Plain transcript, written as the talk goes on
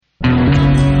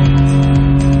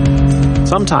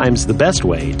Sometimes the best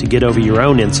way to get over your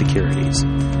own insecurities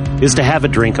is to have a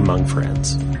drink among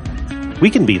friends. We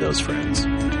can be those friends.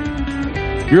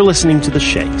 You're listening to The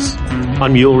Shakes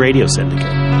on Mule Radio Syndicate.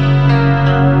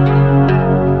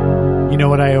 You know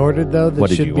what I ordered, though, that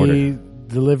What did should you be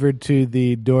delivered to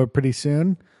the door pretty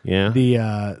soon? Yeah.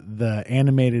 The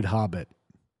animated Hobbit.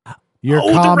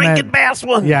 The Rankin Bass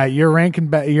one. Yeah,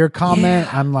 your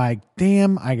comment, I'm like,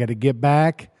 damn, I got to get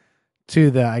back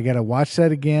to I got to watch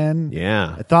that again.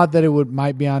 Yeah. I thought that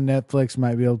might be on Netflix,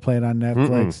 might be able to play it on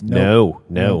Netflix. Nope.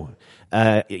 No.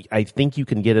 I think you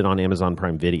can get it on Amazon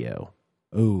Prime Video.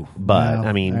 Ooh, but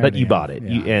no, but you bought it.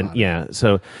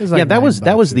 So like that was the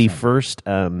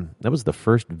 $9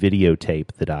 first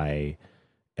videotape that I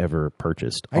ever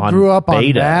purchased. I grew up on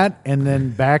Beta. that, and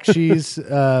then Bakshi's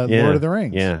Lord of the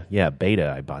Rings. Yeah, Beta.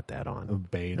 I bought that on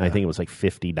Beta. I think it was like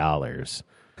 $50.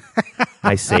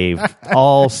 I saved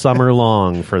all summer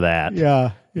long for that.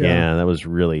 Yeah. That was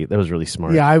really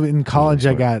smart. Yeah, in college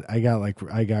I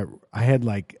had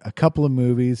like a couple of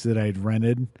movies that I'd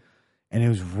rented, and it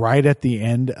was right at the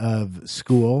end of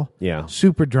school. Yeah.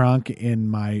 Super drunk in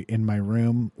my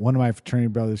room. One of my fraternity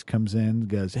brothers comes in,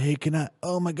 goes, "Hey,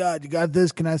 oh my God, you got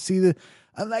this? Can I see the?"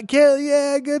 I'm like, "Hell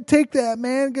yeah, go take that,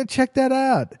 man. Go check that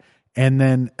out." And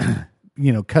then,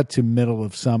 cut to middle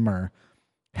of summer.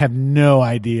 Have no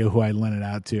idea who I lent it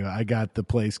out to. I got the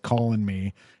place calling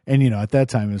me, and at that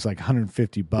time it was like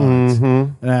 $150,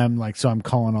 and I'm like, so I'm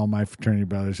calling all my fraternity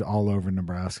brothers all over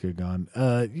Nebraska, going,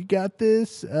 "You got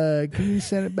this? Can you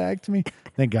send it back to me?"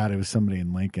 Thank God it was somebody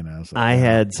in Lincoln. I was like, I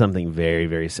had something very,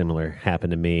 very similar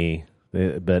happen to me,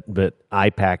 but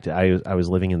I packed. I was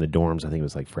living in the dorms. I think it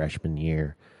was like freshman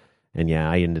year, and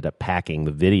I ended up packing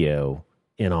the video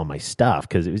in all my stuff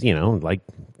because it was like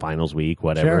finals week,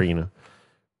 whatever. Sure.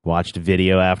 Watched a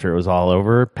video after it was all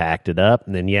over, packed it up,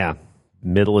 and then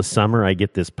middle of summer I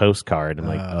get this postcard. I'm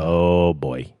like, oh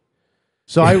boy.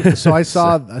 So I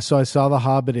saw The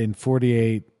Hobbit in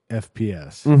 48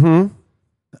 FPS.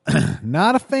 Mm-hmm.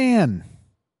 Not a fan.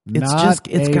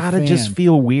 It's got to just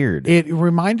feel weird. It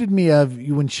reminded me of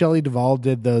when Shelley Duvall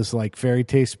did those like fairy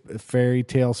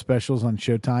tale specials on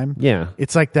Showtime. Yeah,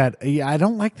 it's like that. I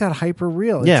don't like that hyper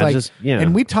real. It's yeah, like,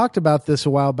 And we talked about this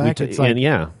a while back. It's like,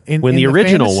 when the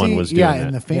original one was doing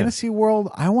in the fantasy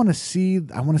world, I want to see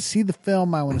the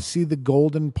film. I want to see the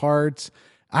golden parts.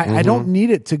 I don't need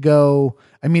it to go.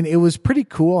 I mean, it was pretty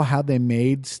cool how they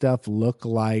made stuff look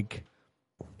like.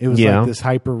 It was like this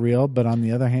hyper real, but on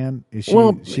the other hand, is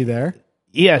she there?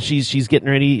 Yeah, she's getting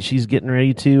ready. She's getting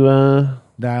ready to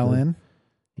dial in.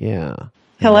 Yeah.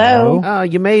 Hello. Oh,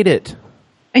 you made it.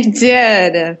 I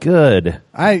did. Good.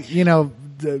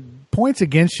 The points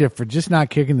against you for just not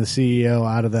kicking the CEO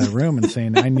out of that room and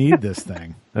saying, "I need this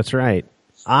thing." That's right.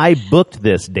 I booked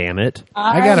this. Damn it!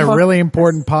 I got a really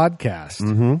important podcast.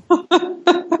 Mm-hmm.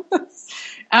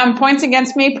 Points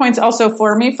against me. Points also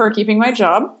for me for keeping my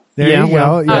job. There you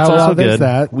go. That's also there's good.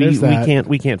 That.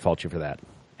 We can't fault you for that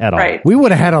at all. Right. We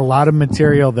would have had a lot of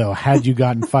material though had you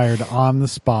gotten fired on the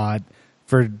spot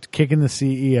for kicking the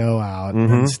CEO out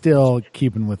and still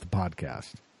keeping with the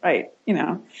podcast. Right.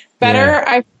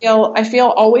 Better. Yeah. I feel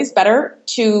always better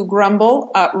to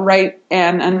grumble, write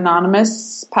an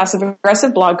anonymous passive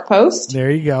aggressive blog post.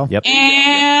 There you go. Yep.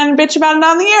 And bitch about it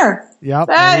on the air. Yep.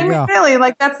 Really,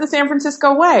 that's the San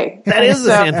Francisco way. That is the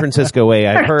San Francisco way.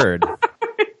 I've heard.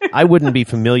 I wouldn't be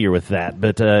familiar with that,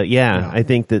 but I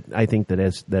think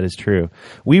that is true.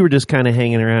 We were just kind of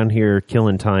hanging around here,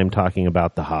 killing time, talking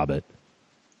about The Hobbit.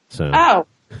 So. Oh.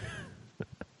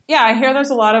 Yeah, I hear there's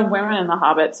a lot of women in The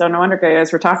Hobbit, so no wonder you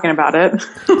guys were talking about it.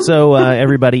 So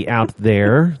everybody out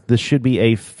there, this should be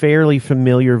a fairly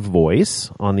familiar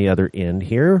voice on the other end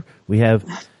here. We have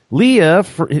Leah,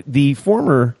 the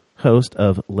former host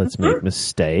of Let's Make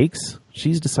Mistakes.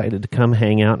 She's decided to come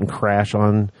hang out and crash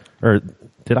on, or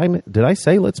did I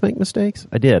say Let's Make Mistakes?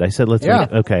 I did. I said let's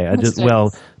make. Okay,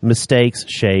 mistakes,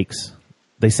 shakes.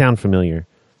 They sound familiar.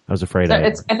 I was afraid.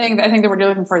 I think that we're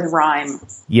looking for the rhyme.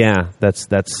 Yeah, that's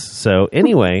so.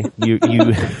 Anyway, you're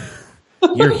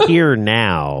here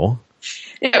now.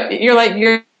 Yeah,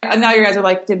 now you guys are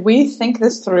like, did we think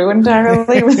this through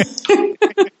entirely?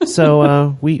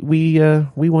 So we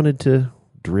wanted to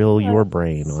drill your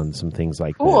brain on some things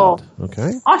like that.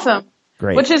 Okay. Awesome.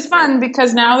 Great. Which is fun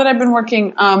because now that I've been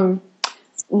working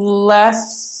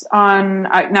less on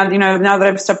now that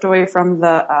I've stepped away from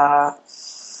the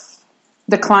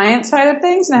client side of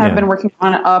things and I have been working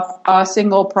on a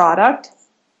single product.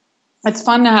 It's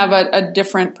fun to have a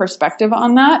different perspective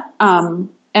on that,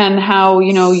 and how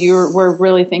we're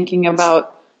really thinking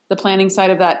about the planning side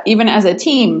of that, even as a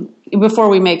team before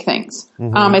we make things.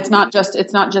 It's not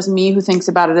just me who thinks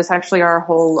about it. It's actually our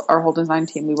whole design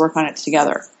team. We work on it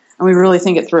together and we really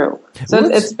think it through. So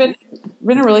it's been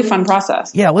a really fun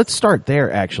process. Yeah, let's start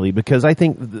there actually, because I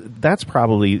think that's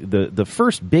probably the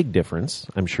first big difference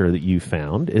I'm sure that you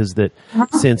found is that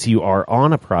since you are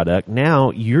on a product,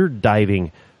 now you're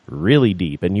diving really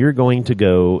deep and you're going to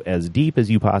go as deep as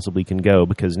you possibly can go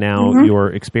because now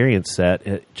your experience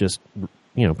set just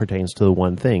pertains to the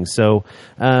one thing. So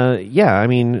I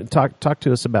mean, talk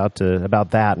to us about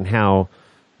that and how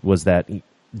was that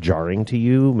jarring to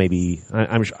you? Maybe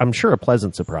I'm sure a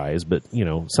pleasant surprise, but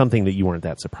something that you weren't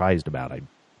that surprised about, I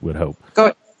would hope.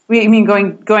 You mean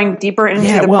going deeper into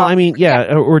the well, I mean,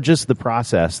 or just the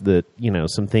process that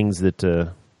some things that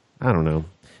I don't know.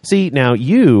 See, now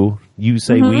you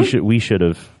say we should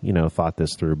have thought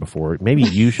this through before. Maybe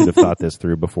you should have thought this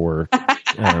through before,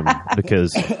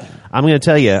 because I'm going to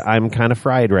tell you I'm kind of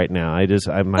fried right now.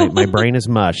 My brain is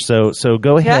mush. So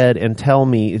go ahead and tell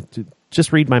me.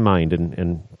 Just read my mind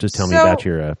and just tell me about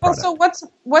your product.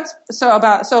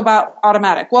 About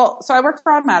Automatic? Well, so I work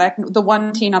for Automatic, the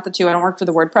 1T, not the 2. I don't work for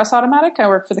the WordPress Automatic. I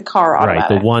work for the car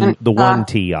Automatic. Right, the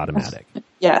 1T Automatic.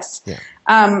 Yes. Yeah.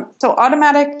 So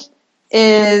Automatic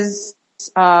is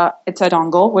it's a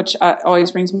dongle, which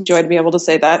always brings me joy to be able to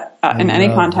say that in any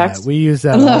context. That. We use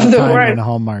that all the time in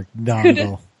Hallmark,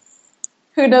 dongle.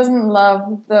 Who doesn't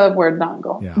love the word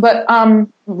dongle? Yeah. But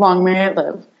long may it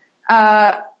live.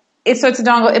 So it's a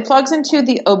dongle. It plugs into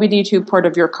the OBD2 port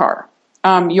of your car.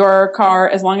 Your car,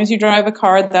 as long as you drive a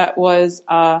car that was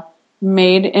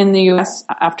made in the U.S.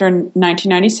 after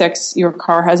 1996, your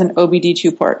car has an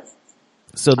OBD2 port.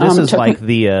 So this is like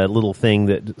the little thing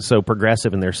that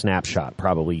Progressive in their Snapshot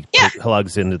probably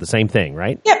plugs into the same thing,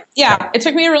 right? Yep. Yeah. It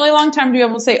took me a really long time to be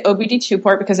able to say OBD2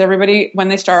 port because everybody, when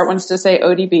they start, wants to say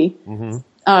ODB.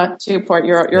 2 port,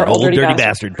 your old dirty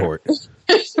bastard port.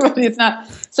 But it's not.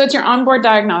 So it's your onboard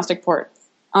diagnostic port.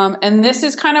 And this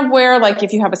is kind of where, like,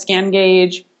 if you have a scan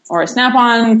gauge or a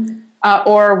Snap-on,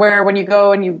 or where when you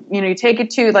go and you take it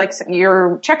to, like,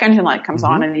 your check engine light comes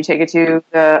on and you take it to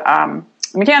the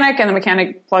mechanic, and the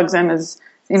mechanic plugs in as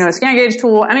a scan gauge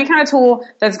tool, any kind of tool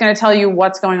that's going to tell you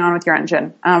what's going on with your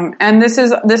engine. And this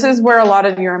is where a lot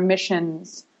of your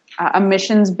emissions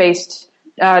based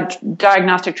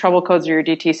diagnostic trouble codes or your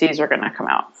DTCs are going to come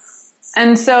out.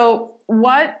 And so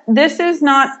this is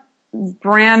not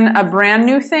a brand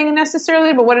new thing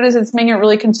necessarily, but what it is, it's making it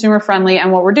really consumer friendly.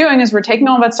 And what we're doing is we're taking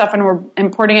all that stuff and we're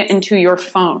importing it into your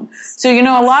phone. So, a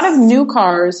lot of new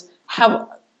cars have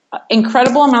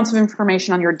incredible amounts of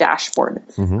information on your dashboard.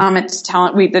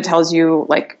 That tells you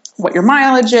like what your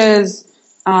mileage is,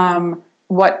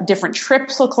 what different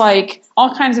trips look like,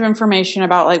 all kinds of information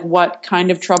about like what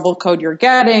kind of trouble code you're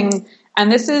getting. And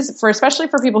this is especially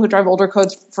for people who drive older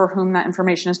codes for whom that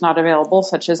information is not available,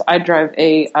 such as I drive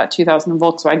a 2000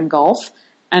 Volkswagen Golf,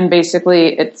 and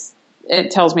basically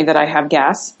it tells me that I have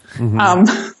gas.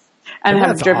 And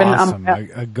have driven awesome.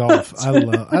 A Golf.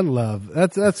 I love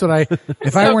that's what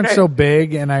if I weren't so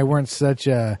big and I weren't such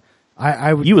a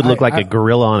I would. You would look like a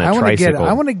gorilla on a tricycle.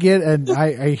 I want to get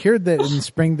I heard that in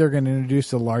spring they're going to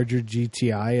introduce a larger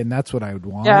GTI, and that's what I would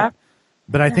want. Yeah.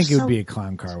 But I think it would be a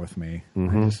clown car with me.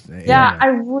 I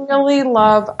really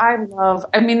love, I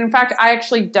mean, in fact, I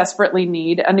actually desperately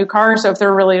need a new car. So if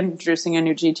they're really introducing a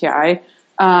new GTI,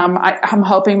 I'm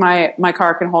hoping my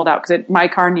car can hold out because my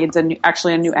car needs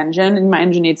actually a new engine, and my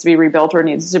engine needs to be rebuilt or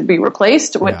needs to be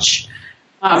replaced, which,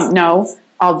 no,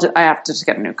 I have to just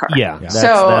get a new car. Yeah.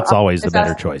 That's always the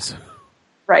better choice.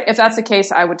 Right. If that's the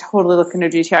case, I would totally look into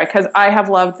GTI because I have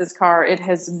loved this car. It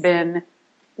has been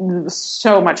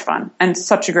so much fun and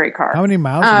such a great car. How many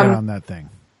miles you got on that thing?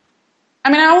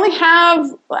 I mean,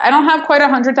 I don't have quite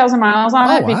 100,000 miles on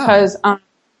it because,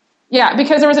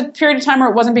 because there was a period of time where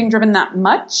it wasn't being driven that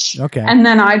much. Okay. And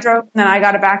then I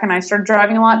got it back and I started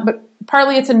driving a lot, but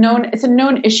partly it's a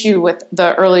known issue with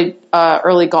the early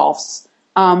Golfs,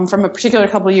 from a particular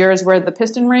couple of years where the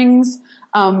piston rings,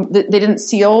 they didn't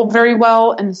seal very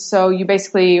well. And so you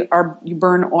basically you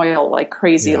burn oil like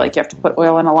crazy. Like you have to put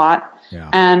oil in a lot. Yeah.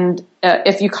 And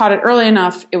if you caught it early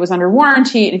enough, it was under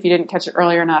warranty. And if you didn't catch it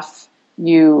earlier enough,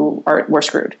 you were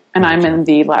screwed. And I'm in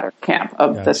the latter camp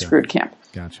of the screwed camp.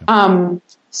 Gotcha.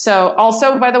 So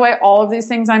also, by the way, all of these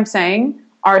things I'm saying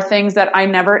are things that I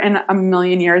never in a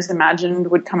million years imagined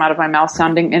would come out of my mouth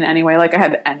sounding in any way like I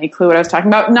had any clue what I was talking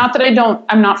about. Not that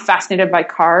I'm not fascinated by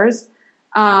cars.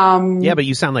 But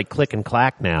you sound like Click and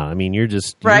Clack now. I mean, you're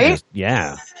just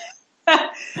yeah.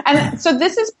 And so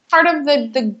this is part of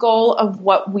the goal of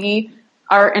what we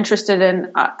are interested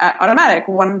in at Automatic.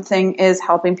 One thing is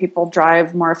helping people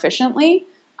drive more efficiently.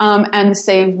 and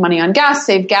save money on gas,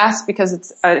 save gas because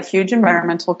it's a huge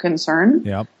environmental concern.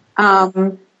 Yep.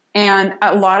 And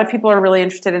a lot of people are really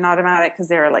interested in automatic because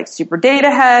they're like super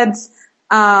data heads.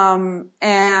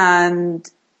 And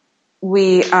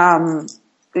we, I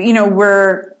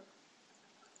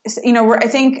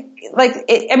think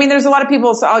there's a lot of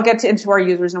people, so I'll get into our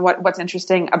users and what's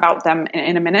interesting about them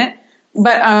in a minute.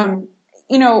 But,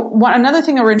 another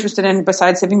thing that we're interested in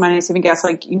besides saving money, saving gas,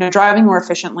 driving more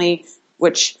efficiently,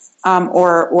 which,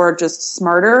 or just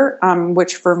smarter,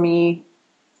 which for me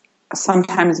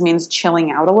sometimes means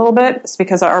chilling out a little bit. It's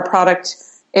because our product,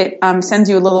 it sends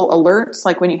you little alerts,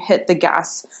 like when you hit the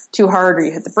gas too hard or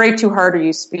you hit the brake too hard or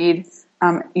you speed,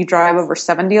 you drive over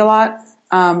 70 a lot.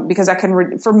 Because that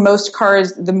can, for most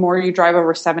cars, the more you drive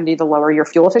over 70, the lower your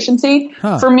fuel efficiency.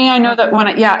 Huh. For me, I know that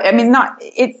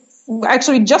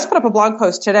actually we just put up a blog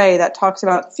post today that talks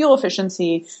about fuel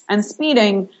efficiency and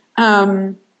speeding,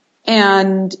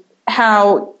 and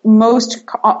how most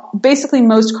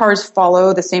cars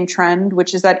follow the same trend,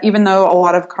 which is that even though a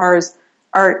lot of cars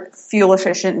are fuel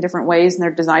efficient in different ways and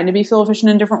they're designed to be fuel efficient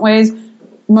in different ways,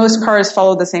 most cars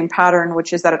follow the same pattern,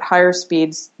 which is that at higher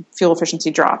speeds, fuel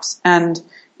efficiency drops, and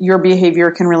your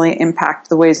behavior can really impact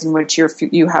the ways in which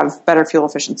you have better fuel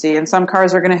efficiency. And some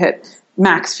cars are going to hit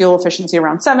max fuel efficiency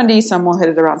around 70, some will hit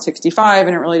it around 65,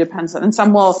 and it really depends. And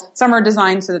some are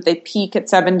designed so that they peak at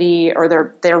 70,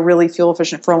 or they're really fuel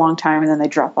efficient for a long time and then they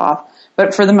drop off.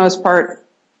 But for the most part,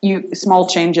 small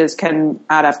changes can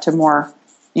add up to more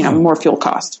fuel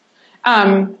cost.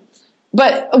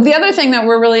 But the other thing that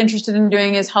we're really interested in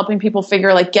doing is helping people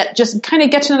figure, get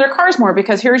to know their cars more,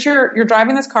 because here's you're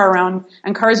driving this car around,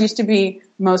 and cars used to be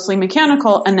mostly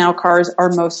mechanical, and now cars are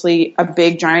mostly a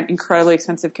big, giant, incredibly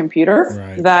expensive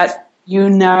computer that you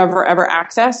never ever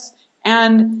access.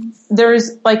 And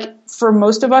there's for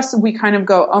most of us, we kind of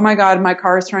go, oh my God, my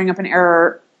car is throwing up an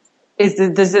error.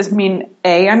 Does this mean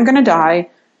A, I'm going to die?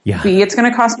 Yeah. B, it's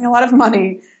going to cost me a lot of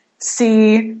money.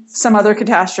 C, some other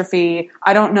catastrophe.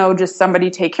 I don't know, just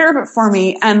somebody take care of it for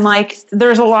me. And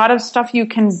there's a lot of stuff you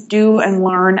can do and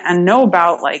learn and know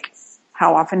about,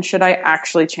 how often should I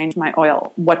actually change my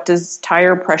oil? What does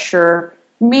tire pressure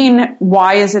mean?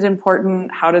 Why is it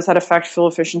important? How does that affect fuel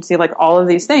efficiency? All of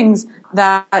these things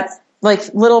that,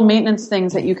 little maintenance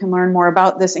things that you can learn more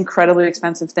about this incredibly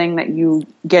expensive thing that you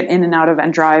get in and out of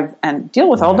and drive and deal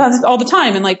with all the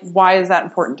time. And why is that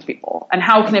important to people? And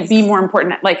how can it be more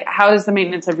important? How does the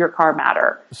maintenance of your car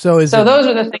matter? So those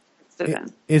are the things.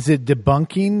 Is it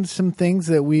debunking some things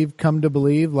that we've come to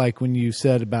believe? When you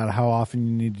said about how often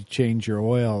you need to change your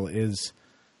oil, is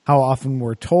how often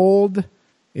we're told?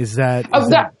 Is that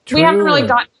true? We haven't really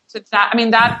gotten to that. I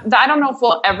mean, that I don't know if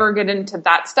we'll ever get into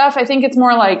that stuff. I think it's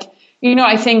more I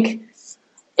think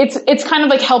it's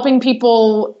kind of helping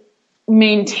people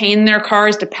maintain their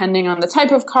cars depending on the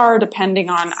type of car, depending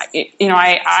on,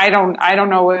 I don't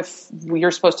know if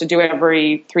you're supposed to do it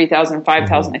every 3,000,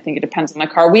 5,000. I think it depends on the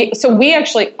car. We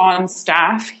actually on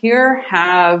staff here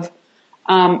have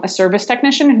a service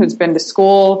technician who's been to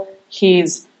school.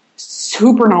 He's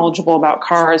super knowledgeable about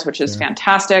cars, which is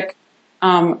fantastic.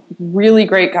 Really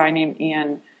great guy named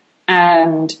Ian.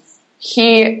 And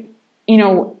he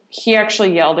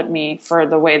actually yelled at me for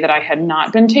the way that I had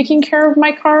not been taking care of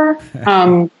my car.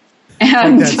 And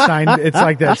it's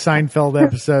like that Seinfeld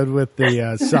episode with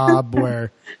the Saab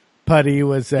where Putty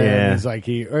was there. And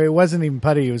or it wasn't even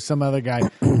Putty. It was some other guy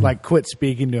quit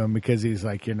speaking to him because he's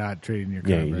you're not treating your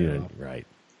car very well. Right.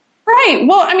 Right.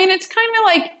 Well, I mean, it's kind of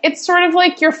it's sort of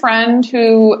like your friend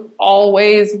who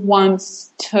always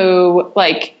wants to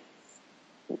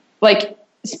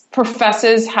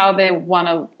professes how they want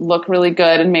to look really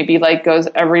good, and maybe goes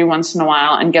every once in a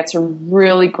while and gets a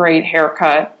really great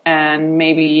haircut, and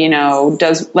maybe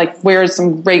does wears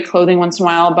some great clothing once in a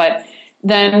while, but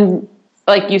then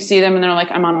you see them and they're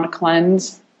I'm on a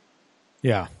cleanse,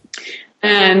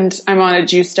 and I'm on a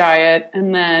juice diet,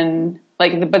 and then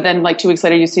but then 2 weeks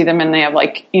later you see them and they have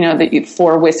the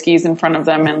 4 whiskeys in front of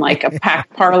them and a pack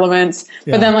of Parliaments,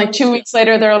 but then 2 weeks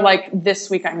later they're this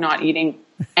week I'm not eating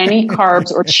any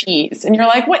carbs or cheese. And you're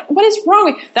what is wrong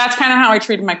with you? That's kind of how I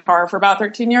treated my car for about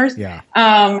 13 years. Yeah.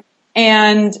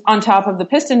 And on top of the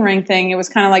piston ring thing, it was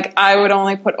kind of I would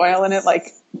only put oil in it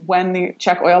when the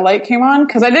check oil light came on,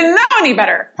 because I didn't know any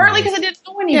better. Partly because I didn't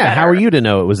know any better. Yeah, how are you to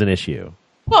know it was an issue?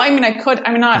 Well, I mean, I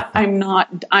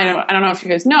don't know if you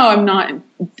guys know, I'm not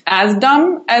as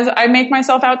dumb as I make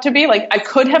myself out to be. I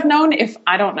could have known if,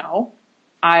 I don't know,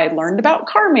 I learned about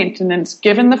car maintenance,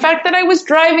 given the fact that I was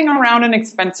driving around an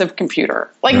expensive computer.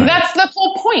 That's the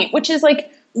whole point, which is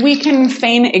we can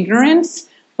feign ignorance,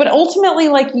 but ultimately,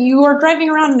 you are driving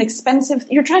around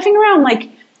you're driving around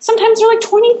sometimes they're like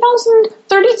 $20,000,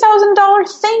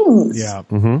 $30,000 things. Yeah.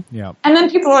 Mm-hmm. Yeah. And then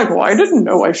people are like, well, I didn't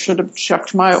know I should have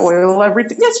checked my oil every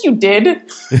day. Yes, you did. you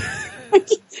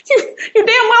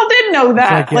damn well did know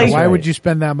that. Why would you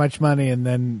spend that much money and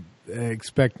then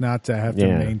expect not to have to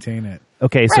maintain it?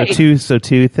 Okay, Right. so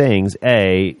two things.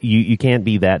 A, you can't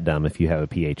be that dumb if you have a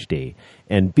PhD.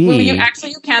 And B, well, you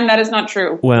can. That is not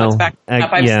true. well, Let's back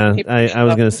up. I've seen people I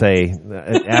was going to say,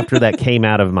 after that came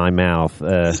out of my mouth,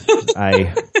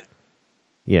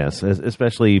 yes,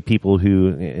 especially people who,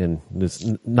 and this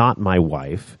not my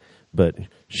wife, but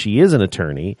she is an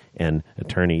attorney, and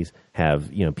attorneys have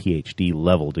PhD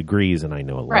level degrees, and I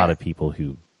know a lot of people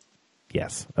who,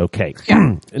 yes, okay.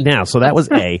 Yeah. Now, so that was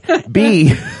A.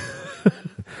 B.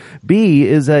 B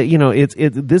is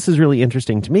this is really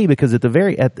interesting to me because at the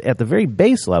very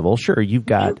base level, sure, you've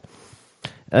got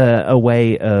a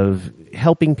way of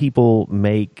helping people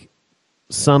make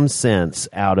some sense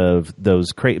out of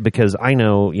those because I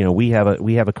know we have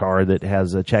a car that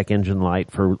has a check engine light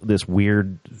for this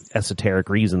weird esoteric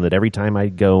reason that every time I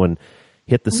go and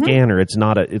hit the scanner, it's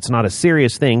not a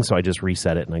serious thing, so I just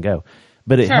reset it and I go.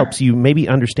 But it helps you maybe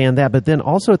understand that. But then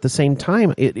also at the same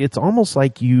time, it's almost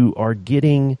like you are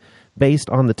getting, based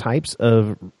on the types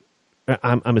of,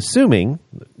 I'm assuming,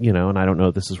 and I don't know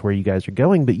if this is where you guys are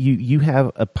going, but you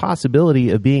have a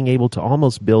possibility of being able to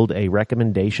almost build a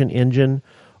recommendation engine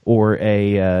or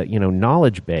a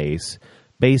knowledge base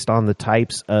based on the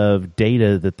types of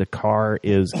data that the car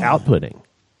is outputting,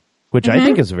 which I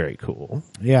think is very cool.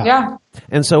 Yeah.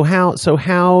 And so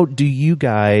how do you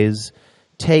guys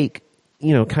take,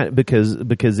 kind of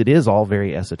because it is all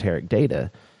very esoteric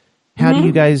data. How do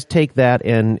you guys take that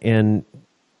and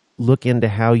look into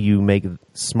how you make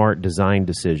smart design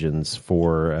decisions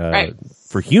for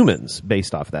humans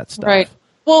based off that stuff? Right.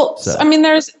 Well, I mean,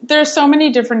 there's so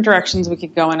many different directions we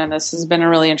could go in, and this has been a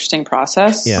really interesting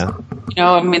process. Yeah.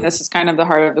 I mean, this is kind of the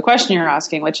heart of the question you're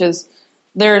asking, which is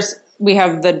we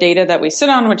have the data that we sit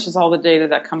on, which is all the data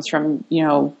that comes from,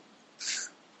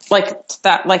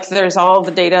 there's all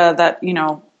the data that,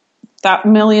 that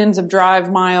millions of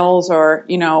drive miles or,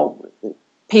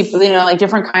 people, like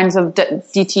different kinds of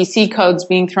DTC codes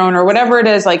being thrown or whatever it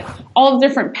is, like all the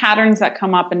different patterns that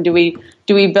come up. And do we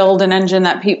build an engine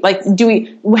that people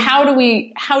how do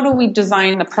we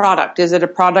design the product? Is it a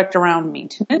product around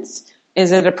maintenance?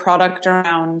 Is it a product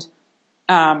around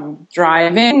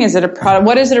driving? Is it a product?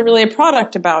 What is it really a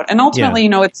product about? And ultimately,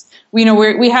 we're in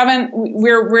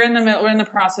the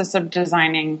process of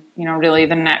designing, really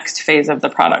the next phase of the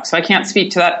product. So I can't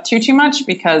speak to that too much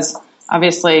because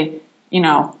obviously,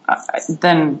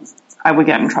 then I would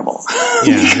get in trouble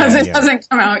because it hasn't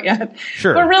come out yet.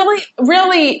 Sure. But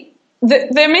really,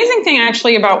 the amazing thing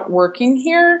actually about working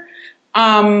here,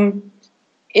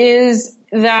 is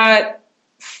that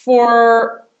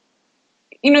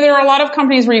there are a lot of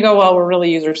companies where you go, well, we're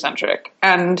really user-centric.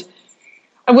 And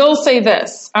I will say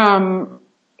this.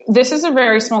 This is a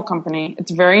very small company.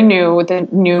 It's very new with a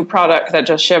new product that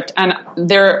just shipped. And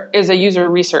there is a user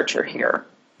researcher here.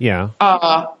 Yeah.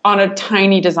 On a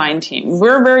tiny design team.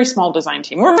 We're a very small design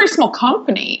team. We're a very small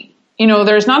company.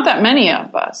 There's not that many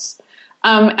of us.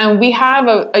 And we have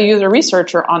a user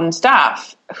researcher on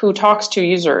staff who talks to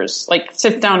users, like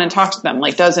sits down and talks to them,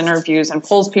 like does interviews and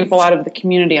pulls people out of the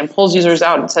community and pulls users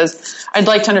out and says, I'd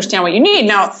like to understand what you need.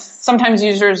 Now, sometimes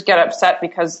users get upset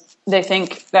because they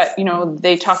think that,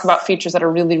 they talk about features that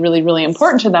are really, really, really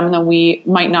important to them. And then we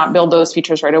might not build those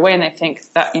features right away. And they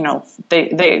think that,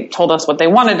 they told us what they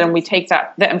wanted. And we take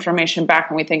the information back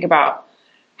and we think about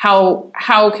how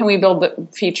can we build the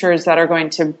features that are going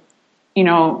to,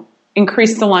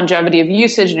 increase the longevity of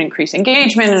usage and increase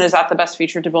engagement, and is that the best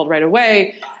feature to build right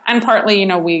away? And partly,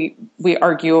 we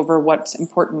argue over what's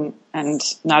important, and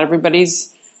not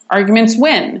everybody's arguments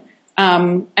win.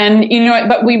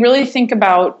 But we really think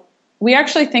about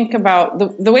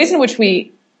the ways in which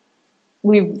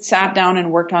we've sat down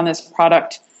and worked on this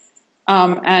product,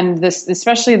 and this,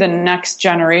 especially the next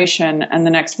generation and the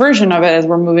next version of it as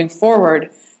we're moving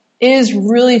forward, is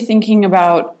really thinking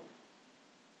about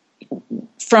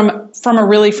from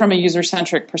a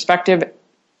user-centric perspective,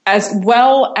 as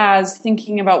well as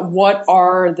thinking about what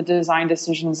are the design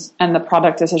decisions and the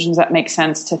product decisions that make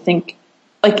sense to think,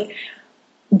 like,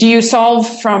 do you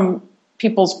solve from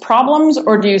people's problems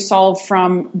or do you solve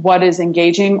from what is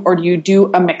engaging, or do you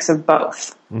do a mix of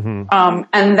both? Mm-hmm.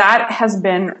 And that has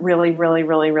been really, really,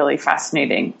 really, really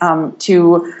fascinating,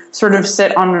 to sort of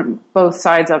sit on both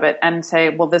sides of it and say,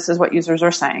 well, this is what users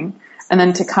are saying. And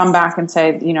then to come back and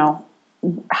say,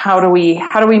 how do we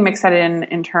mix that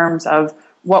in terms of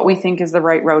what we think is the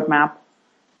right roadmap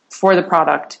for the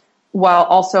product, while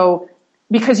also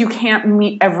because you can't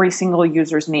meet every single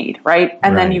user's need, right?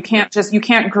 And then you can't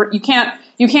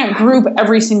group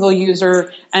every single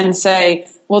user and say,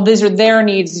 well, these are their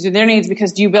needs,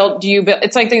 because do you build,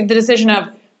 it's like the decision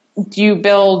of, do you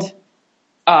build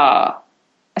a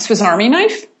Swiss Army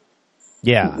knife?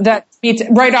 Yeah. That meets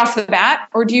right off the bat,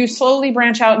 or do you slowly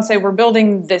branch out and say, we're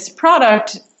building this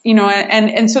product,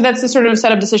 and so that's the sort of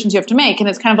set of decisions you have to make. And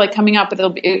it's kind of like coming up, but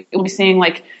it'll be saying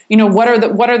like, what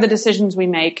are the decisions we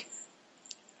make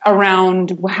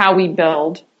around how we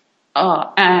build,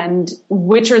 and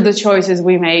which are the choices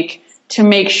we make to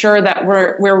make sure that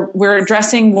we're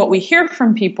addressing what we hear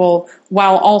from people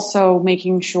while also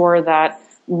making sure that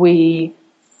we,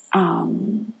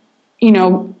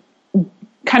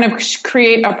 kind of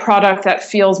create a product that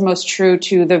feels most true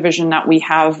to the vision that we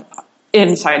have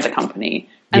inside the company,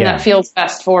 and that feels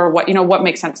best for what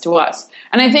makes sense to us.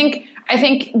 And I think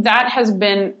that has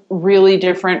been really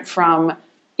different from,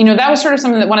 that was sort of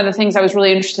something that one of the things I was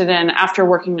really interested in after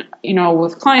working,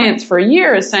 with clients for a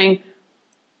year, is saying,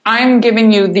 I'm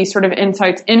giving you these sort of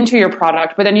insights into your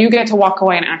product, but then you get to walk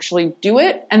away and actually do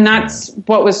it. And that's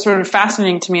what was sort of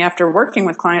fascinating to me after working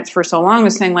with clients for so long,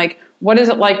 was saying like, what is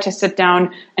it like to sit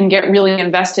down and get really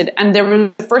invested? And there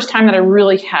was the first time that I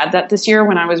really had that this year,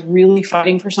 when I was really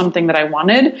fighting for something that I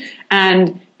wanted,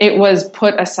 and it was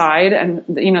put aside. And,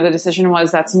 the decision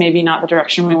was, that's maybe not the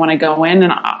direction we want to go in.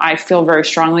 And I feel very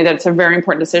strongly that it's a very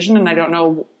important decision. And I don't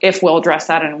know if we'll address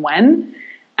that and when.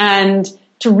 And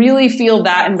to really feel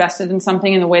that invested in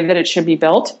something in the way that it should be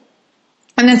built.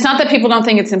 And it's not that people don't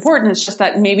think it's important. It's just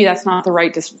that maybe that's not the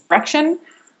right direction.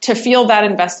 To feel that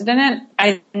invested in it,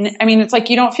 I mean, it's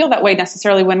like you don't feel that way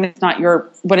necessarily when it's not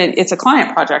it's a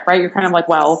client project, right? You're kind of like,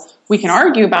 well, we can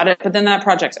argue about it, but then that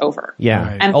project's over. Yeah.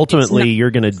 Right. And ultimately,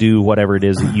 you're going to do whatever it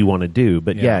is that you want to do.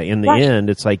 But in the end,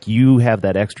 it's like you have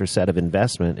that extra set of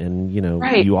investment, and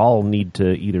you all need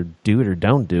to either do it or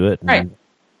don't do it. And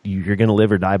you're going to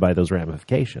live or die by those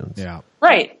ramifications. Yeah.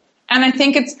 Right. And I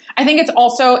think it's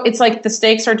also, it's like the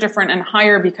stakes are different and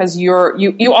higher, because you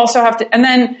also have to, and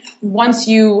then once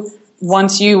you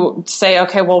say,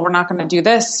 okay, well, we're not going to do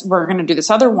this, we're going to do this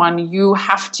other one, you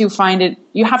have to find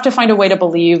a way to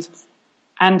believe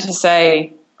and to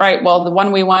say, right, well, the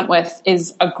one we went with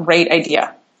is a great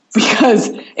idea. Because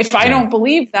if I don't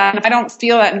believe that, and I don't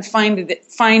feel that, and find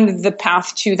the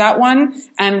path to that one,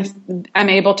 and I'm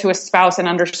able to espouse and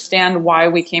understand why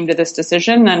we came to this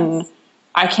decision, then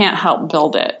I can't help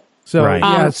build it.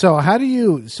 So So how do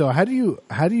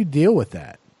you deal with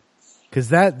that? Because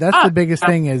that's the biggest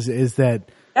thing is that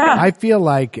I feel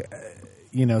like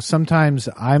sometimes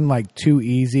I'm like too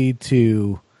easy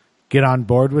to get on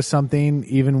board with something,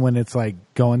 even when it's like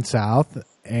going south,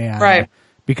 and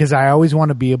because I always want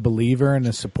to be a believer and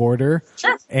a supporter.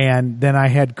 Sure. And then I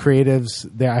had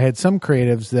some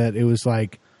creatives that it was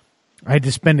like, I had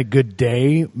to spend a good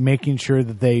day making sure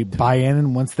that they buy in,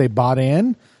 and once they bought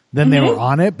in, then they were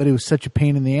on it, but it was such a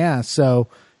pain in the ass. So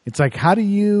it's like, how do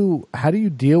you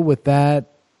deal with that?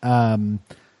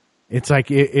 It's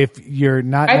like, if you're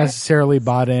not necessarily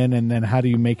bought in, and then how do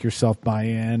you make yourself buy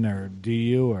in, or do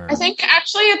you? Or I think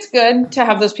actually it's good to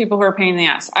have those people who are a pain in the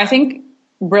ass. I think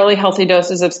really healthy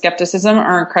doses of skepticism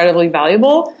are incredibly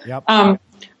valuable. Yep. I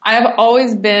have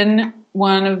always been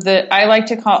one of I like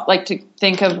to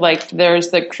think of like, there's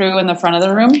the crew in the front of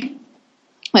the room.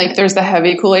 Like there's the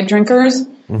heavy Kool-Aid drinkers,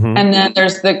 and then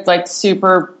there's the like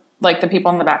super, like the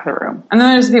people in the back of the room. And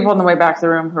then there's the people in the way back of the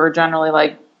room who are generally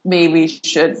like, maybe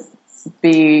should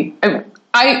be, they're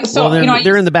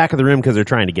in the back of the room because they're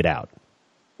trying to get out.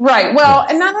 Right. Well,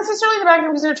 and not necessarily the back of the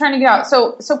room because they're trying to get out.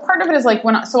 So part of it is like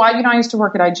I used to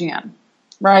work at IGN,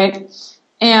 right?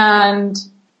 And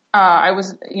I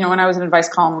was, when I was an advice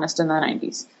columnist in the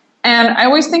 90s. And I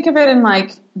always think of it in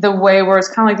like the way where it's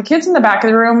kind of like the kids in the back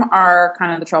of the room are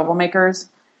kind of the troublemakers,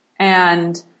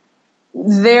 and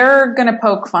they're going to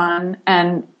poke fun,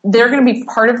 and they're going to be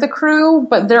part of the crew,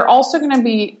 but they're also going to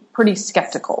be pretty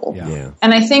skeptical. Yeah.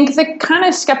 And I think the kind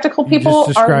of skeptical people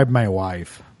just described my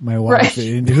wife. My wife,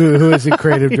 right. who is a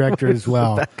creative director as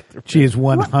well. She is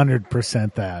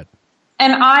 100% that.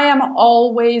 And I am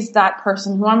always that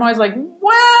person who I'm always like,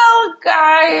 well,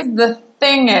 guys, the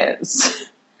thing is.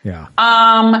 Yeah.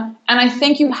 And I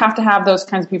think you have to have those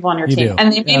kinds of people on your team.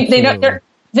 And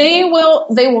they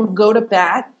will go to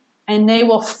bat, and they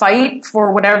will fight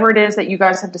for whatever it is that you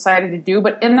guys have decided to do.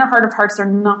 But in their heart of hearts, they're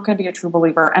not going to be a true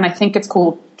believer. And I think it's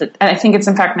cool. And I think it's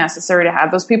in fact necessary to have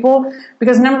those people,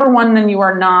 because number one, then you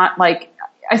are not like,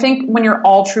 I think when you're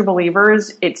all true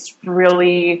believers, it's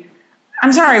really,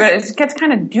 I'm sorry, but it gets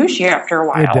kind of douchey after a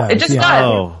while. It does, It just yeah. does.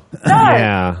 Oh, It does.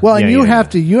 yeah. Well, and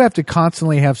Yeah, you have to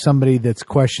constantly have somebody that's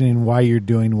questioning why you're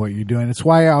doing what you're doing. It's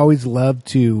why I always love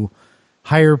to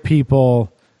hire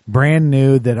people brand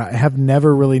new that I have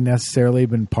never really necessarily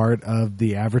been part of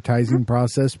the advertising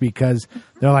process, because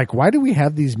they're like, why do we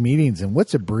have these meetings and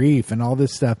what's a brief and all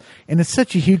this stuff? And it's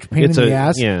such a huge pain in the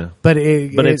ass. Yeah. But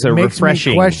it's a makes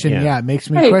refreshing. me question. Yeah. It makes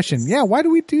me Right. question. Yeah, why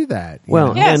do we do that? You Well,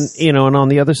 know? Yes. and and on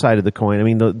the other side of the coin, I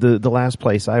mean, the last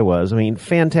place I was, I mean,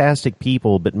 fantastic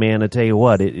people, but man, I tell you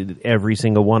what, every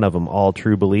single one of them, all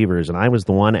true believers, and I was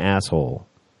the one asshole.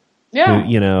 Yeah.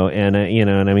 Who, and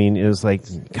I mean, it was like,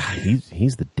 God,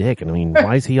 he's the dick, and I mean,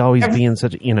 why is he always being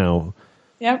such,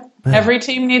 Yep. Every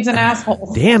team needs an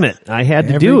asshole. Damn it, I had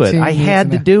to Every do it. team I needs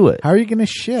had to an- do it. How are you going to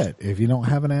shit if you don't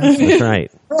have an answer? That's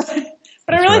right.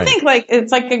 But I really right. think like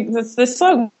it's like it's this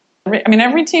slogan. I mean,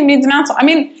 every team needs an asshole. I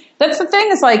mean, that's the thing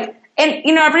is like, and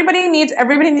everybody needs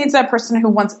that person who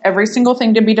wants every single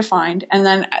thing to be defined, and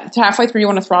then halfway through you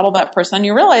want to throttle that person. And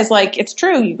you realize like it's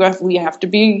true. We have to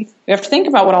think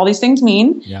about what all these things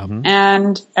mean. Yeah.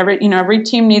 And every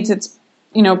team needs its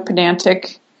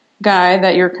pedantic guy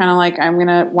that you're kind of like,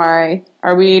 why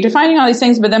are we defining all these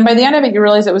things? But then by the end of it, you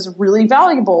realize it was really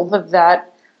valuable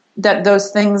that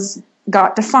those things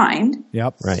got defined.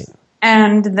 Yep. Right.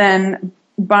 And then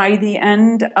by the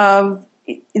end of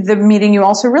the meeting, you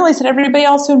also realize that everybody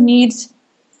also needs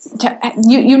to,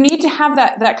 you need to have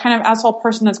that kind of asshole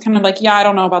person that's kind of like, yeah, I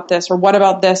don't know about this, or what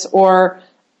about this, or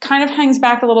kind of hangs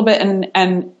back a little bit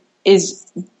and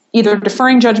is either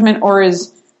deferring judgment or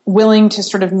is willing to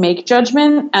sort of make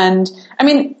judgment. And I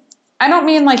mean, I don't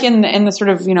mean like in the sort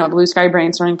of, blue sky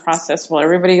brainstorming process where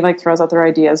everybody like throws out their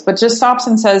ideas, but just stops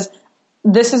and says,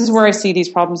 this is where I see these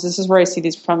problems. This is where I see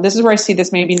these problems. This is where I see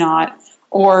this, maybe not.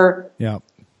 Or, Yeah.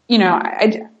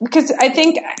 Because I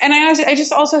think, and I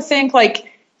just also think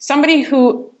like somebody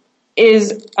who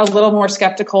is a little more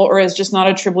skeptical or is just not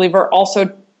a true believer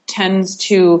also tends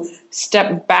to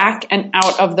step back and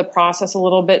out of the process a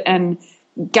little bit and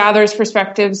gathers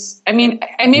perspectives. I mean,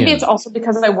 and maybe it's also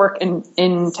because I work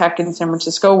in tech in San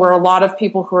Francisco, where a lot of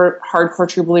people who are hardcore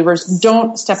true believers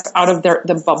don't step out of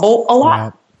the bubble a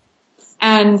lot. Yeah.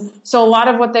 And so a lot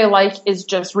of what they like is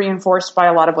just reinforced by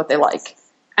a lot of what they like.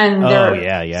 And their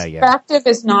perspective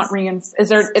is not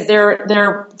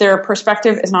their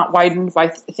perspective is not widened by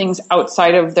things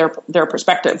outside of their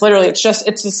perspective. Literally, it's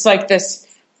just like this.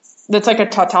 That's like a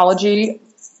tautology.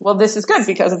 Well, this is good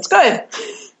because it's good.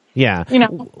 Yeah.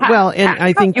 Well, and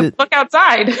I think that look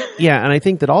outside. Yeah, and I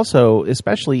think that also,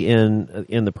 especially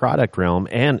in the product realm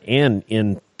and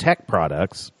in tech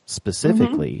products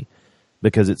specifically,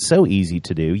 because it's so easy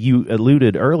to do. You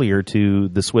alluded earlier to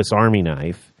the Swiss Army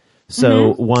knife.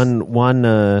 So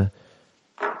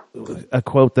a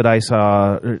quote that I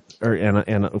saw,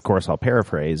 and of course I'll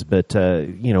paraphrase, but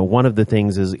one of the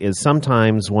things is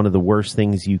sometimes one of the worst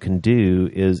things you can do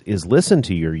is listen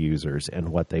to your users and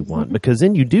what they want, because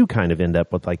then you do kind of end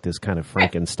up with like this kind of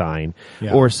Frankenstein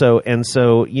or so. And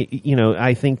so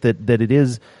I think that it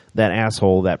is that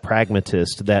asshole, that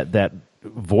pragmatist, that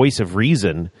voice of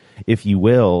reason, if you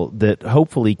will, that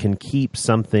hopefully can keep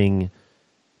something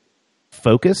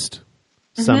focused,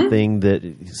 something that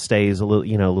stays a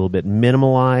little bit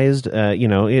minimalized.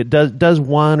 It does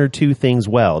one or two things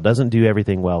well. Doesn't do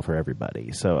everything well for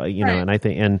everybody. So and I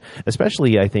think, and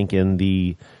especially I think in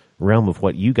the realm of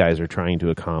what you guys are trying to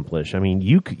accomplish. I mean,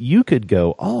 you could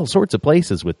go all sorts of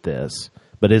places with this,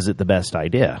 but is it the best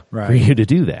idea for you to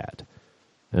do that?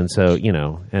 And so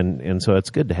and so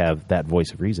it's good to have that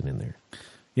voice of reason in there.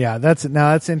 Yeah, that's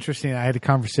interesting. I had a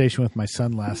conversation with my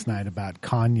son last night about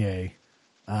Kanye.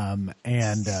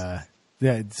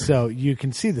 So you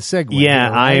can see the segue.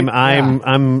 Yeah, here, right?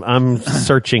 I'm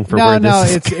searching for where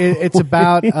this is. it's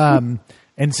about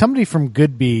and somebody from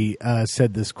Goodby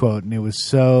said this quote, and it was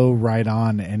so right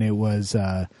on, and it was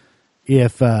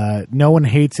if no one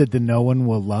hates it, then no one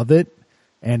will love it,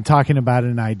 and talking about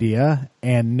an idea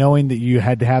and knowing that you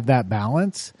had to have that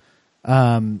balance.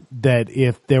 That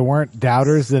if there weren't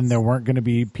doubters, then there weren't going to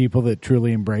be people that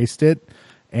truly embraced it.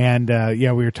 And we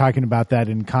were talking about that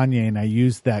in Kanye, and I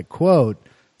used that quote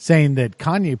saying that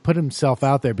Kanye put himself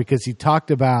out there because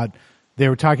they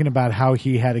were talking about how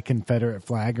he had a Confederate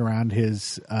flag around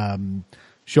his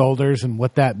shoulders and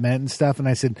what that meant and stuff. And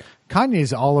I said,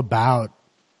 Kanye's all about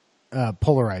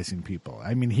polarizing people.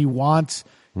 I mean, he wants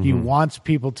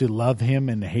people to love him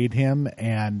and hate him,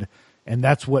 and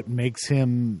that's what makes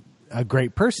him a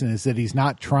great person, is that he's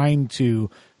not trying to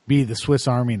be the Swiss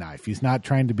Army knife. He's not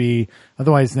trying to be,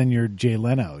 otherwise then you're Jay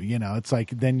Leno, it's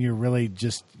like, then you're really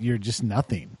you're just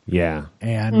nothing. Yeah.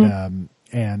 And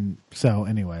so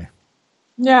anyway.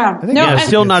 Yeah. think No, Yeah, that's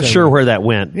still a good not segue. sure where that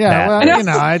went. Yeah, Pat. well, you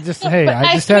know, I just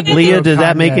had to Leah, throw does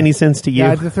that make Kanye. any sense to you? Yeah, I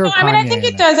had to throw No, I mean, I Kanye think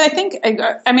in it there. does.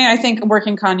 I think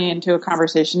working Kanye into a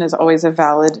conversation is always a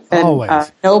valid and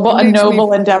Always. noble It makes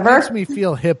me- endeavor. It makes me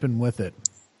feel hip and with it.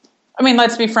 I mean,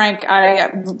 let's be frank. I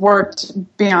worked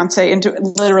Beyonce into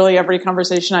literally every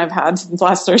conversation I've had since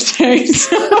last Thursday.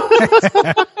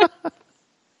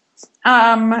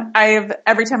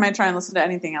 Every time I try and listen to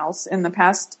anything else in the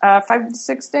past 5 to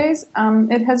 6 days,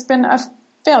 it has been a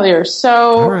failure.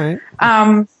 So, All right.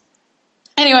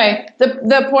 Anyway,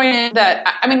 the point is that,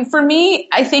 I mean, for me,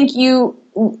 I think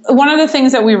one of the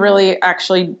things that we really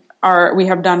actually we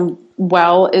have done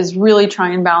well is really try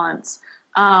and balance,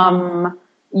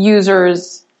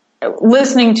 users,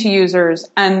 listening to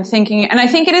users and thinking, and I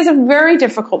think it is a very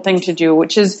difficult thing to do,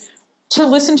 which is to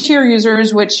listen to your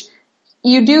users, which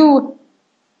you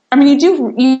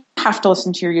have to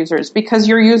listen to your users because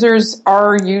your users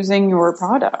are using your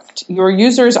product. Your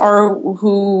users are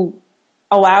who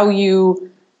allow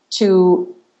you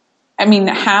to,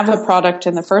 have a product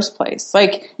in the first place.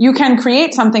 Like, you can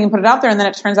create something and put it out there and then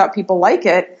it turns out people like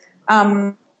it.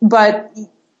 But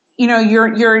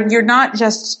you're not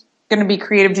just going to be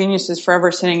creative geniuses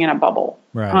forever sitting in a bubble,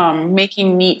 Right.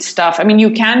 Making neat stuff. I mean,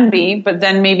 you can be, but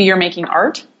then maybe you're making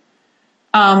art.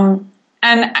 And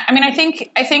I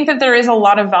think that there is a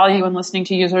lot of value in listening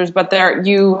to users, but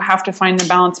you have to find the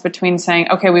balance between saying,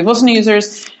 okay, we've listened to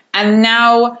users, and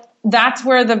now that's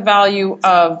where the value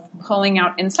of pulling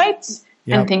out insights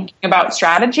and thinking about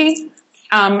strategy.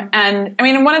 One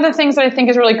of the things that I think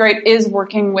is really great is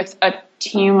working with a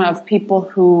team of people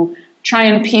who try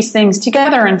and piece things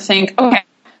together and think, okay,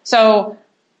 so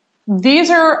these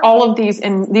are all of these,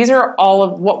 and these are all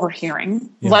of what we're hearing.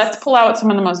 Yeah. Let's pull out some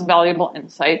of the most valuable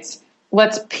insights.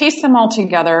 Let's piece them all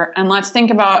together, and let's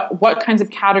think about what kinds of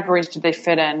categories do they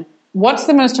fit in. What's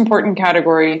the most important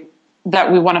category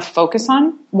that we want to focus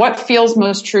on? What feels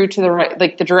most true to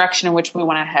the direction in which we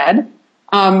want to head?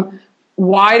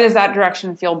 Why does that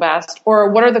direction feel best? Or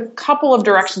what are the couple of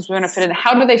directions we want to fit in?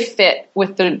 How do they fit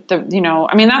with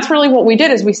that's really what we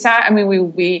did is we sat,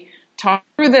 we talked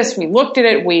through this, we looked at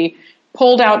it, we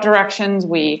pulled out directions,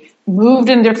 we moved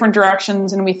in different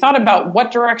directions, and we thought about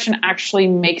what direction actually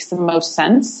makes the most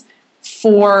sense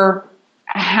for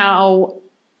how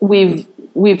we've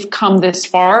come this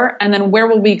far, and then where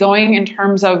we'll be going in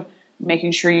terms of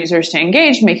making sure users stay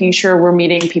engaged, making sure we're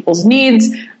meeting people's needs,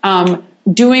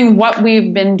 doing what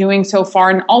we've been doing so far,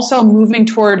 and also moving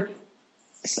toward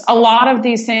a lot of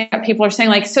these things that people are saying,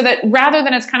 like, so that rather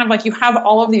than it's kind of like you have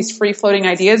all of these free floating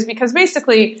ideas, because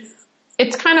basically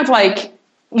it's kind of like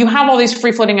you have all these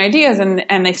free floating ideas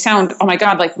and they sound, oh my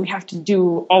God, like we have to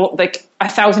do all, like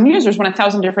 1,000 users want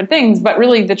 1,000 different things. But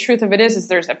really the truth of it is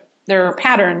there are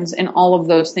patterns in all of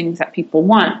those things that people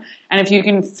want. And if you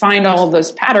can find all of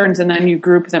those patterns and then you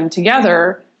group them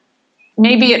together,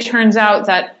 maybe it turns out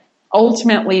that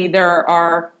ultimately there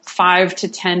are 5 to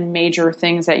 10 major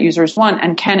things that users want.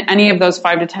 And can any of those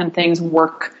 5 to 10 things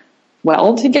work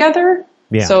well together?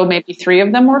 Yeah. So maybe 3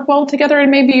 of them work well together,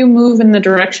 and maybe you move in the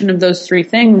direction of those 3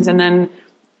 things, and then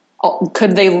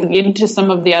could they lead to some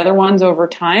of the other ones over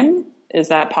time? Is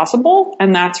that possible?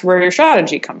 And that's where your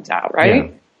strategy comes out, right?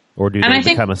 Yeah. Or do they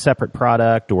become a separate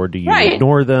product, or do you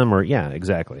ignore them? Or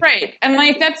exactly. Right. And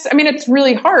it's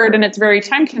really hard and it's very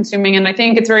time consuming. And I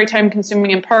think it's very time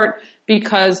consuming in part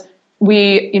because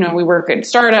we work at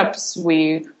startups.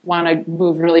 We want to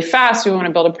move really fast. We want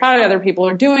to build a product. Other people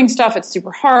are doing stuff. It's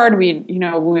super hard. We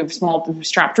have small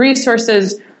strapped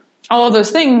resources, all of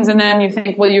those things. And then you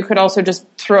think, well, you could also just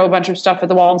throw a bunch of stuff at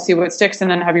the wall and see what sticks and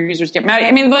then have your users get mad.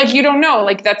 You don't know,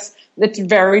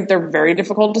 they're very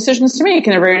difficult decisions to make,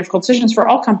 and they're very difficult decisions for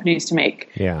all companies to make.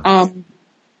 Yeah.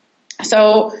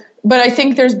 But I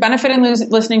think there's benefit in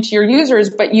listening to your users,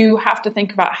 but you have to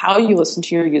think about how you listen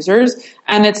to your users.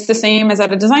 And it's the same as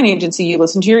at a design agency. You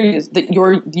listen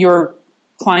to your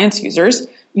clients' users.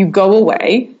 You go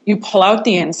away, you pull out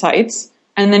the insights,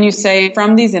 and then you say,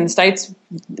 from these insights,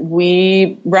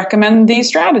 we recommend these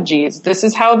strategies. This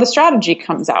is how the strategy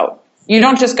comes out. You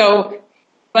don't just go, a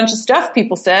bunch of stuff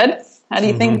people said. How do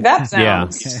you think that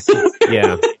sounds?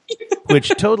 Yeah. Which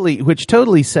totally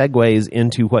segues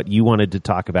into what you wanted to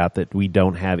talk about that we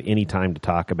don't have any time to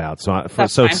talk about.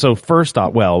 So first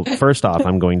off,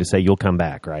 I'm going to say you'll come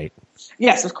back, right?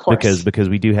 Yes, of course. Because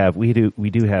we do have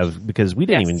because we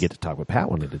didn't even get to talk what Pat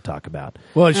wanted to talk about.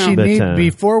 Well,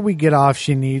 before we get off,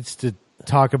 she needs to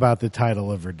talk about the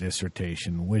title of her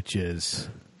dissertation, which is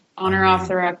Honor Off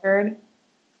the Record.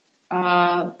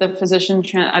 the physician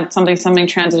something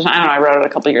transition. I don't know. I wrote it a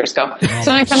couple of years ago.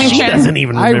 Something She doesn't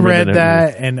even I remember read the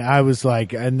that and I was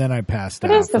like, and then I passed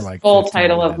What out is the for like full 15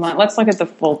 title of minutes. my? Let's look at the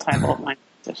full title of my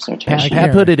dissertation.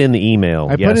 Pat put it in the email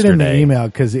I yesterday. put it in the email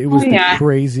because it was yeah. the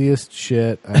craziest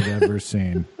shit I've ever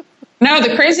seen. No,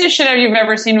 the craziest shit you've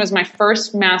ever seen was my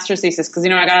first master's thesis, because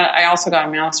I also got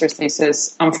a master's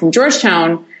thesis from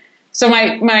Georgetown. So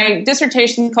my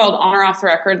dissertation is called On or Off the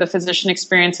Record: The Physician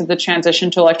Experience of the Transition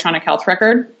to Electronic Health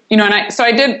Record. And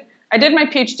I did my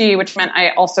PhD, which meant I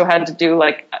also had to do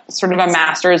like sort of a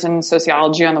master's in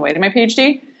sociology on the way to my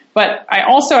PhD. But I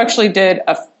also actually did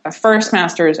a first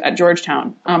master's at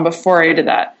Georgetown before I did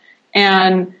that,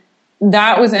 and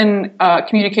that was in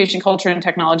communication, culture, and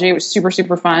technology. It was super,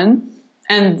 super fun.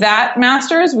 And that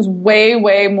master's was way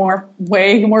more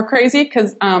crazy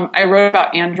because I wrote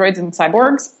about androids and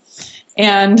cyborgs.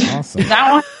 And awesome.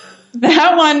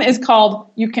 that one is called,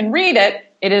 you can read it.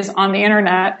 It is on the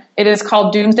internet. It is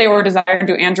called Doomsday or Desire: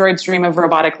 Do Androids Dream of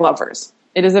Robotic Lovers?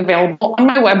 It is available on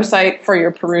my website for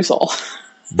your perusal.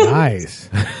 Nice.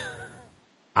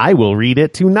 I will read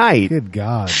it tonight. Good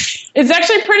God. It's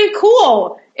actually pretty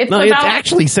cool. It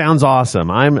actually sounds awesome.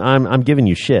 I'm giving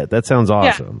you shit. That sounds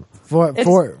awesome.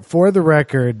 For the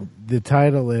record, the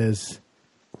title is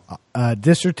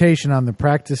Dissertation on the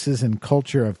Practices and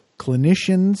Culture of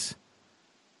Clinicians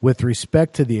with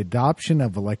Respect to the Adoption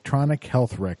of Electronic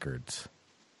Health Records.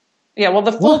 Yeah, well,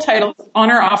 the full title is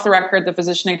On or Off the Record: The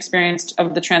Physician Experience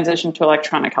of the Transition to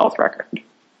Electronic Health Record.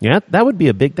 Yeah, that would be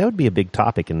a big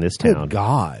topic in this town. Good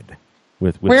God.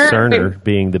 With Cerner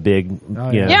being the big,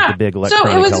 the big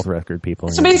electronic health record people.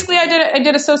 So basically, I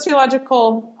did a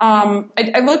sociological.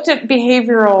 I looked at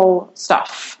behavioral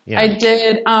stuff. Yeah. I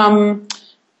did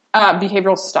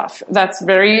behavioral stuff. That's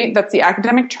the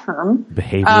academic term.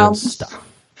 Behavioral stuff.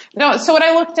 No, so what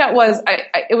I looked at was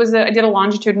I did a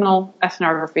longitudinal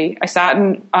ethnography. I sat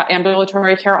in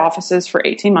ambulatory care offices for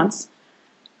 18 months.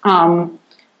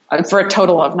 For a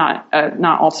total of not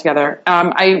altogether.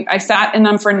 I sat in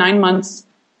them for 9 months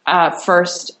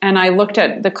first, and I looked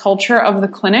at the culture of the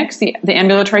clinics, the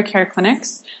ambulatory care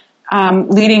clinics,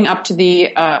 leading up to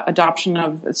the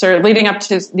leading up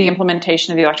to the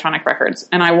implementation of the electronic records.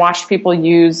 And I watched people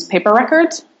use paper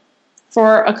records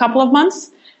for a couple of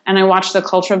months, and I watched the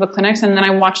culture of the clinics, and then I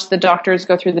watched the doctors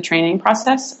go through the training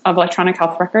process of electronic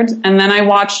health records, and then I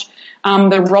watched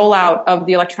the rollout of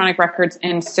the electronic records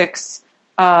in six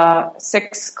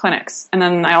clinics. And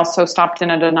then I also stopped in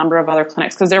at a number of other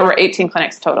clinics because there were 18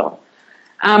 clinics total.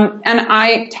 And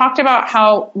I talked about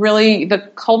how really the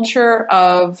culture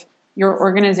of your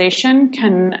organization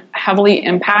can heavily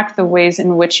impact the ways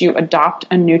in which you adopt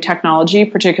a new technology,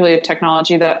 particularly a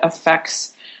technology that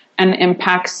affects and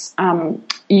impacts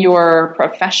your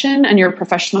profession and your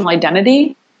professional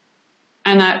identity.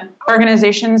 And that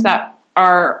organizations that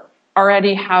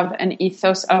already have an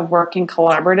ethos of working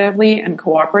collaboratively and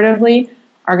cooperatively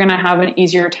are going to have an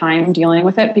easier time dealing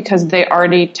with it because they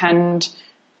already tend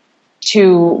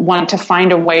to want to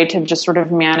find a way to just sort of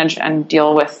manage and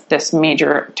deal with this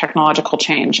major technological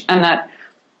change. And that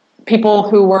people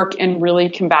who work in really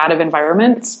combative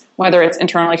environments, whether it's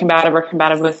internally combative or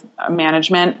combative with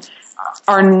management,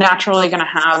 are naturally going to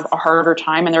have a harder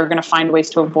time, and they're going to find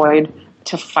ways to avoid,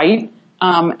 to fight,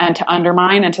 and to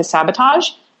undermine and to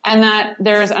sabotage. And that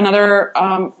there's another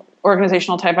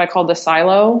organizational type I call the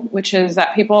silo, which is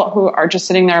that people who are just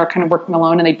sitting there kind of working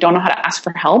alone and they don't know how to ask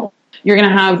for help. You're going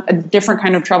to have a different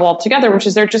kind of trouble altogether, which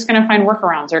is they're just going to find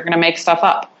workarounds. They're going to make stuff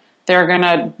up. They're going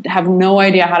to have no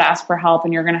idea how to ask for help,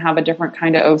 and you're going to have a different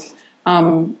kind of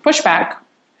pushback.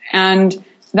 And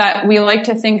that we like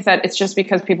to think that it's just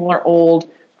because people are old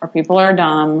or people are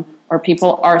dumb or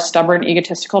people are stubborn,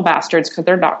 egotistical bastards because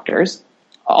they're doctors.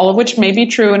 All of which may be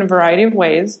true in a variety of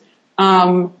ways.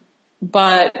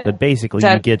 But basically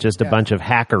you get just a bunch of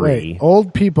hackery. Wait,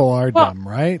 old people are dumb,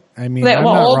 right? I mean, I'm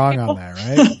not wrong on that,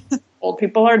 right? Old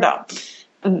people are dumb.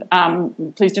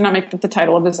 Please do not make that the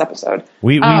title of this episode.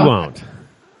 We won't.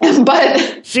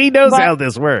 But she knows how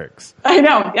this works. I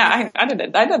know. Yeah, I did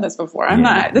it. I did this before.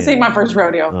 This ain't my first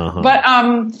rodeo. Uh-huh.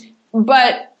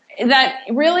 But that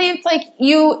really, it's like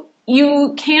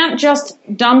you can't just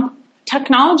dump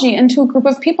technology into a group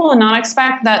of people and not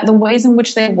expect that the ways in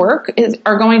which they work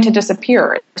are going to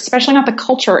disappear, especially not the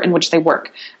culture in which they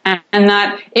work. And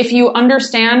that if you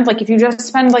understand, like if you just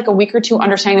spend like a week or two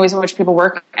understanding the ways in which people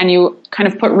work and you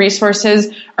kind of put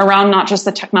resources around not just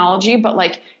the technology, but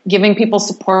like giving people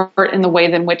support in the way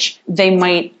in which they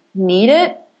might need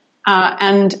it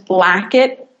and lack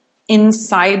it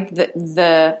inside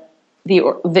the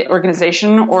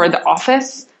organization or the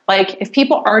office. Like if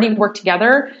people already work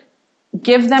together,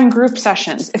 give them group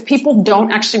sessions. If people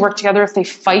don't actually work together, if they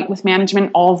fight with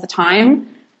management all the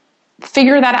time,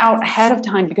 figure that out ahead of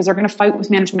time, because they're going to fight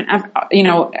with management,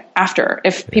 after.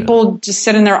 If people just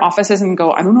sit in their offices and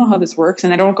go, I don't know how this works,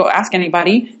 and they don't go ask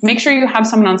anybody, make sure you have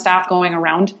someone on staff going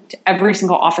around to every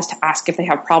single office to ask if they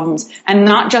have problems, and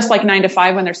not just like 9 to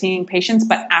 5 when they're seeing patients,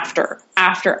 but after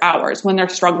hours when they're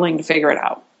struggling to figure it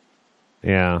out.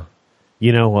 Yeah.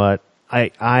 You know what?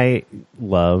 I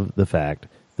love the fact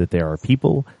that there are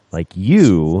people like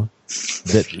you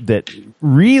that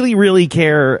really, really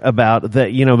care about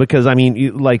that, because I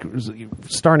mean, like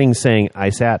starting saying I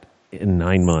sat in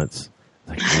 9 months,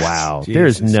 like, wow,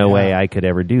 there's no way I could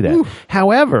ever do that. Ooh.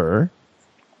 However,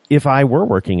 if I were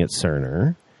working at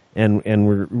Cerner and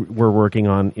we're working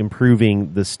on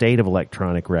improving the state of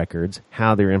electronic records,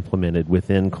 how they're implemented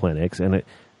within clinics, and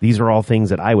these are all things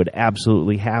that I would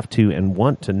absolutely have to and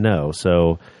want to know.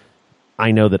 So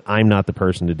I know that I'm not the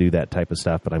person to do that type of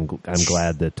stuff, but I'm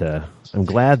glad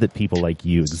that people like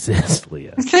you exist,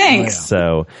 Leah. Thanks.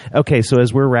 So, okay. So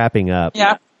as we're wrapping up,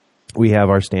 we have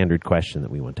our standard question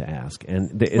that we want to ask.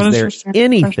 And is there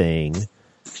anything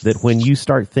that when you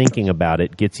start thinking about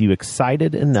it gets you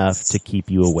excited enough to keep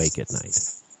you awake at night?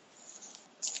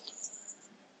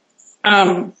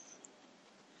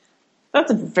 That's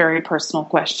a very personal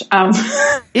question.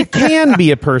 It can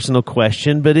be a personal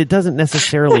question, but it doesn't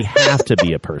necessarily have to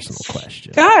be a personal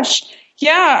question. Gosh.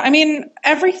 Yeah. I mean,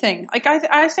 everything. Like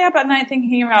I stay up at night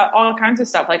thinking about all kinds of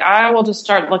stuff. Like I will just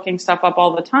start looking stuff up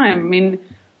all the time.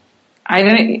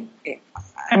 I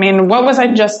mean, what was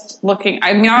I just looking?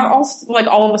 I mean, I'll also like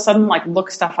all of a sudden like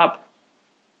look stuff up.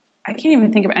 I can't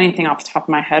even think of anything off the top of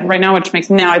my head right now, which makes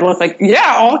now I look like,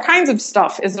 all kinds of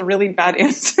stuff is a really bad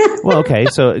answer. Well, okay.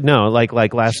 So no,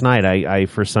 like last night, I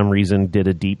for some reason did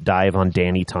a deep dive on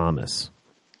Danny Thomas.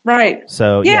 Right.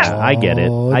 So I get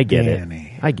it. I get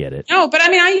it. No, but I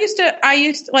mean, I used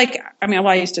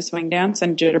to swing dance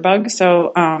and jitterbug.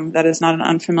 So, that is not an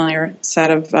unfamiliar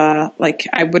set of,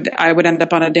 I would end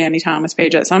up on a Danny Thomas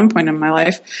page at some point in my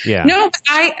life. Yeah. No,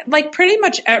 I like pretty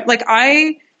much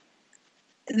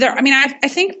I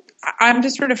think I'm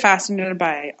just sort of fascinated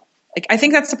by, like, I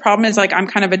think that's the problem is, like, I'm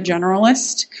kind of a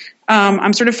generalist.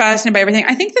 I'm sort of fascinated by everything.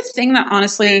 I think the thing that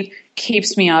honestly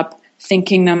keeps me up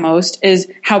thinking the most is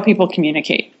how people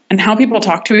communicate and how people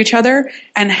talk to each other,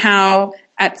 and how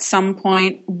at some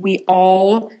point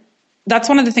that's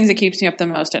one of the things that keeps me up the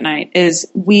most at night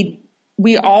is we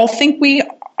all think we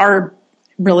are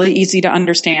really easy to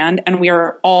understand, and we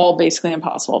are all basically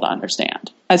impossible to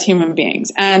understand as human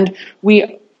beings. And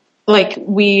we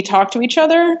talk to each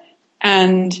other,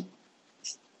 and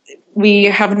we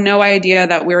have no idea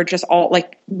that we're just all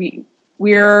like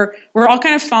we're all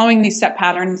kind of following these set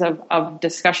patterns of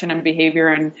discussion and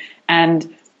behavior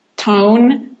and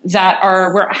tone that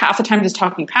we're half the time just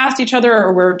talking past each other,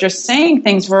 or we're just saying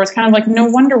things where it's kind of like, no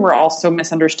wonder we're all so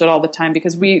misunderstood all the time,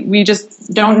 because we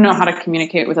just don't know how to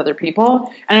communicate with other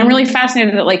people. And I'm really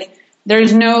fascinated that, like,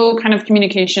 there's no kind of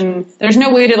communication. There's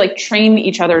no way to, like, train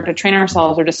each other, to train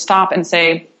ourselves, or to stop and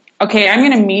say, okay, I'm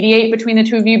going to mediate between the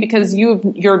two of you because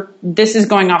this is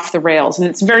going off the rails. And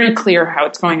it's very clear how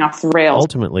it's going off the rails.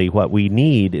 Ultimately, what we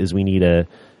need is an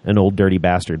old dirty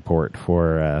bastard port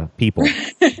for people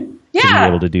to be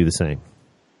able to do the same.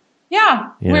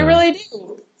 Yeah, we really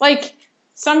do. Like,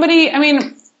 somebody, I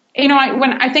mean,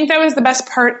 I think that was the best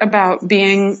part about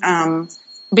being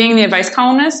the advice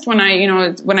columnist when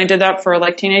I did that for,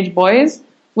 like, teenage boys,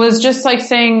 was just, like,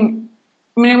 saying,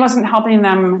 I mean, it wasn't helping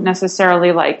them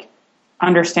necessarily, like,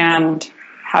 understand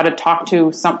how to talk to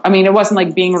it wasn't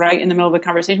like being right in the middle of the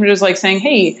conversation. It was like saying,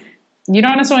 hey, you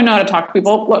don't necessarily know how to talk to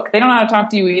people. Look, they don't know how to talk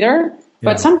to you either. Yeah.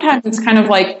 But sometimes it's kind of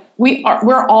like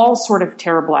we're all sort of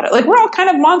terrible at it. Like, we're all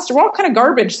kind of monster. We're all kind of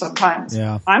garbage sometimes.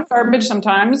 Yeah. I'm garbage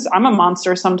sometimes. I'm a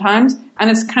monster sometimes. And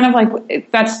it's kind of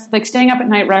like, that's like staying up at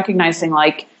night recognizing,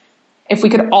 like, if we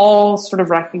could all sort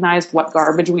of recognize what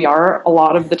garbage we are a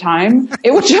lot of the time,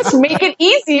 it would just make it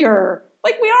easier.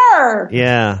 Like, we are.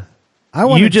 Yeah. I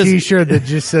want a t-shirt that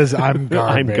just says I'm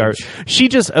garbage. She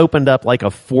just opened up like a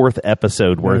 4th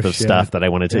episode worth of stuff that I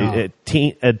wanted to. Yeah.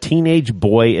 A teenage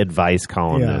boy advice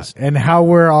columnist. Yeah. And how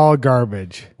we're all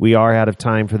garbage. We are out of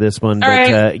time for this one. All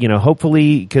but, right.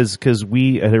 Hopefully, because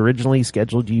we had originally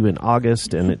scheduled you in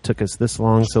August and it took us this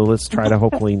long. So let's try to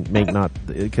hopefully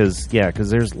because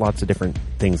there's lots of different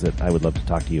things that I would love to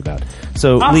talk to you about.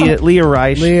 So awesome. Leah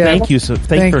Reich, thank you.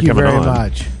 Thank you for coming on. Thank you very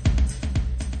much.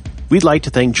 We'd like to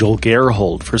thank Joel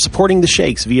Gerhold for supporting the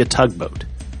Shakes via Tugboat.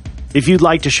 If you'd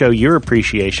like to show your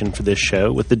appreciation for this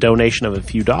show with the donation of a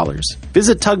few dollars,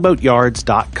 visit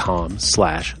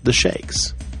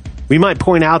tugboatyards.com/theshakes. We might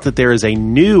point out that there is a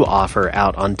new offer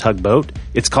out on Tugboat.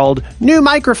 It's called New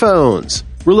Microphones.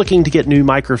 We're looking to get new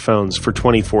microphones for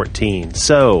 2014.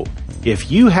 So if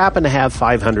you happen to have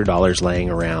 $500 laying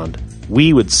around,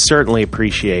 we would certainly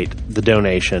appreciate the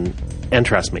donation. And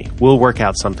trust me, we'll work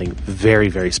out something very,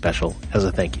 very special as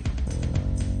a thank you.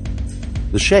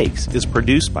 The Shakes is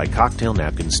produced by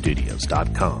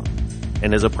CocktailNapkinStudios.com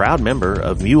and is a proud member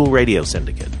of Mule Radio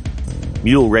Syndicate.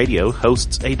 Mule Radio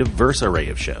hosts a diverse array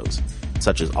of shows,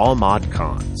 such as All Mod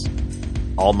Cons.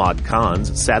 All Mod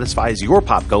Cons satisfies your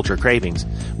pop culture cravings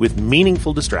with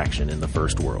meaningful distraction in the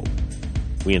first world.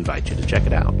 We invite you to check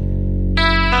it out.